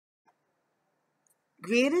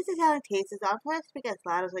Greetings to Italian Tastes. I'm trying to speak as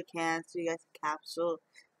loud as I can so you guys can capture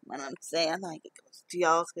what I'm saying. Like it goes to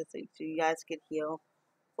y'all so you guys can hear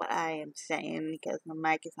what I am saying because my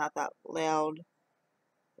mic is not that loud.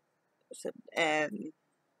 So, and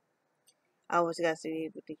I want you guys to be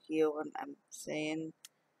able to hear what I'm saying.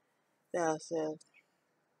 So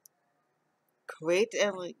great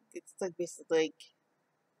and like it's like basically like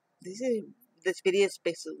this video is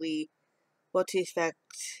basically what to expect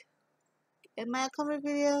in my upcoming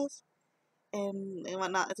videos and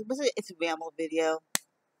whatnot. It's a ramble video.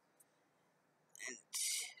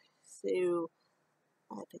 So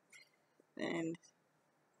I think and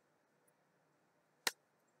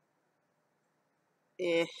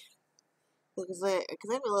yeah, because I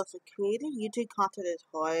realized like creating YouTube content is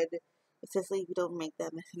hard, especially if you don't make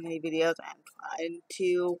that many videos. I'm trying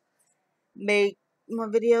to make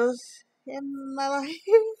more videos in my life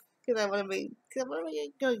because I want to make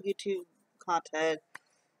good YouTube content.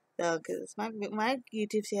 So, because my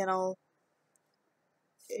YouTube channel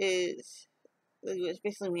is it's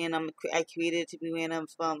basically random. I created it to be random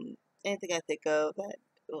from anything I think of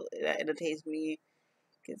that entertains me.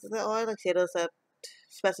 Because all I like channels that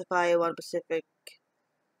specify one specific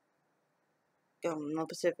no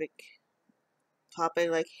specific topic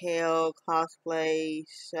like hair, cosplay,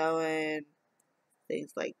 sewing,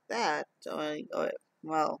 things like that, or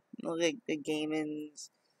well, like the gaming,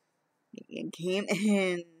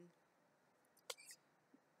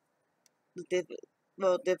 different,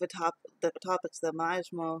 different topics that mine's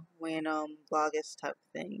more random, bloggers type of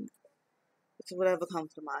thing. It's whatever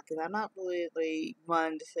comes to mind, because I'm not really like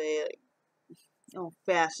one to say like,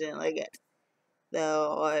 fashion like it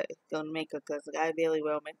though, or don't makeup, because like, I barely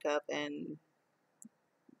wear makeup and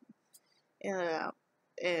and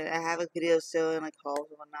I have like videos still in like hauls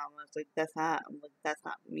and whatnot. And it's like that's not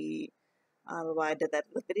me. I don't know why I did that.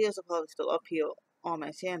 The videos are probably still up here on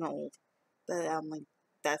my channel, but I'm like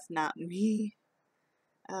that's not me.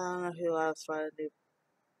 I don't know who I was trying to do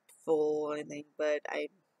for or anything, but I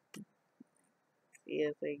yeah,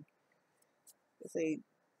 it's like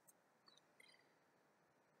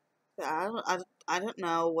I don't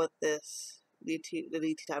know what the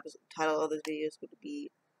YouTube title of this video is going to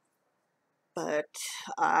be, but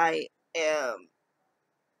I am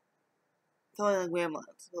probably like rambling.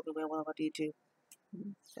 It's a little bit rambling about YouTube.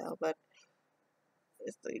 So, but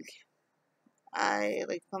it's like I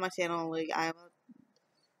like for my channel, like I'm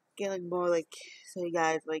getting more like so you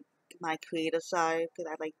guys like my creative side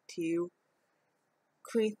because I like to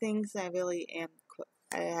create things. I really am.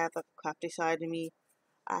 I have a crafty side to me.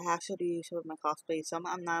 I have to do some of my cosplay. Some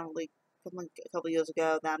I'm not like from like a couple years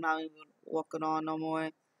ago that I'm not even working on no more.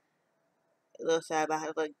 A little sad, but I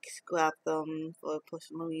had to like scrap them for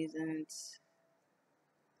personal reasons.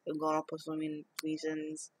 Going on personal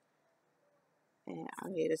reasons. And I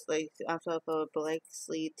mean, it's like I'm sort of a blank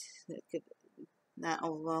slate. It could not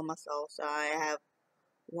overwhelm myself. So I have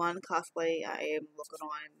one cosplay I am working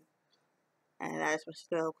on, and that is my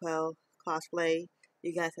Spellquell cosplay.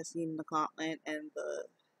 You guys have seen the gauntlet and the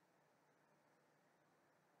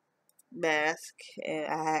mask, and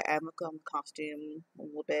I'm working on the costume a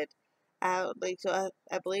little bit. I believe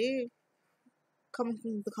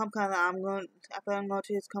the Comic Con that I plan to go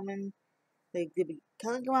to is coming. Like they'll be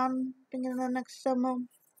coming around thinking the next summer,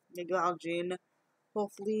 maybe around June,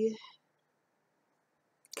 hopefully.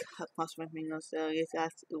 Cross my fingers. So I guess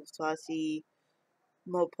I see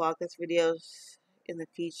more progress videos in the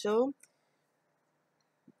future.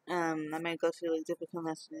 I might go to like different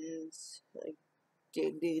conventions, like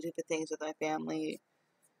do different things with my family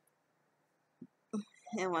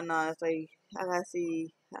and whatnot. It's like I gotta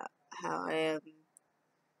see how I am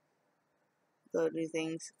go do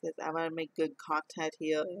things because I want to make good content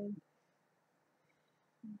here and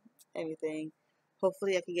everything.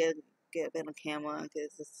 Hopefully, I can get a better camera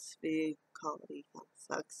because this video quality kind of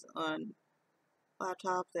sucks on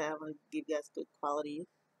laptop. That I want to give you guys good quality.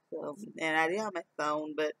 So, and I do have my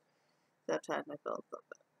phone, but sometimes my phone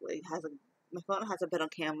like my phone has a better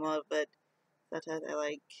camera, but sometimes I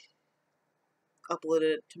like upload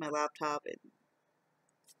it to my laptop and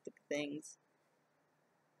different things.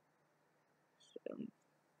 So,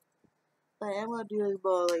 but I am gonna do like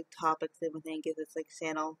more like topics and everything because it's like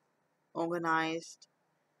channel organized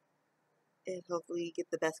and hopefully get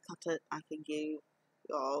the best content I can give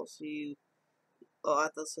y'all so you or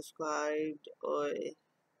either subscribed or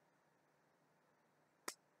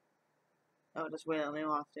just randomly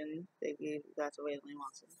watching. Thank you guys are randomly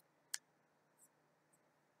watching.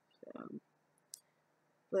 So,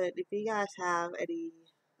 but if you guys have any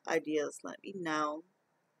ideas, let me know.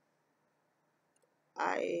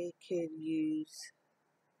 I could use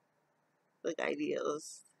like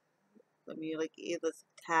ideas. I mean, like either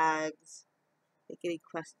tags, like any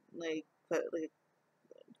question, like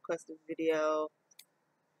question video,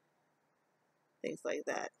 things like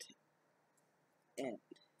that. And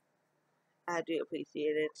I do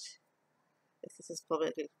appreciate it. This is probably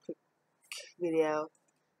like a quick video.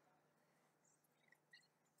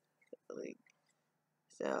 Like,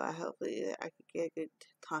 so I hopefully I could get good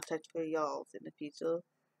content for y'all in the future.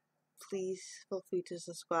 Please feel free to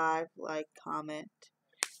subscribe, like, comment,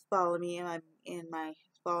 follow me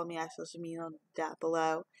follow me on social media down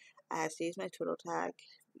below. I have changed my Twitter tag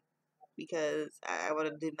because I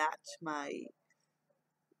wanted to match my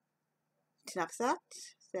Snapchat.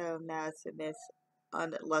 So now it's Miss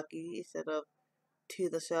Unlucky instead of to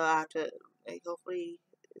the show after. Like, hopefully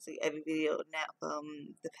it's like every video now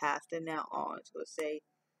from the past and now on it's gonna say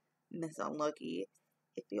Miss Unlucky.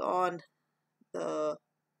 If you're on the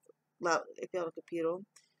if you're on the computer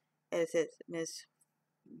and it says Miss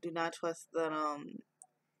Do Not Trust that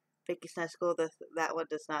Vicky Snatch School, that one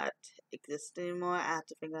does not exist anymore. I have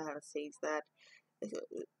to figure out how to change that.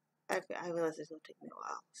 I realize it's gonna take me a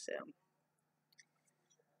while, so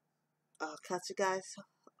I'll catch you guys.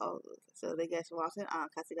 Oh, so thank you guys for watching. I'll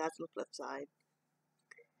catch you guys on the flip side.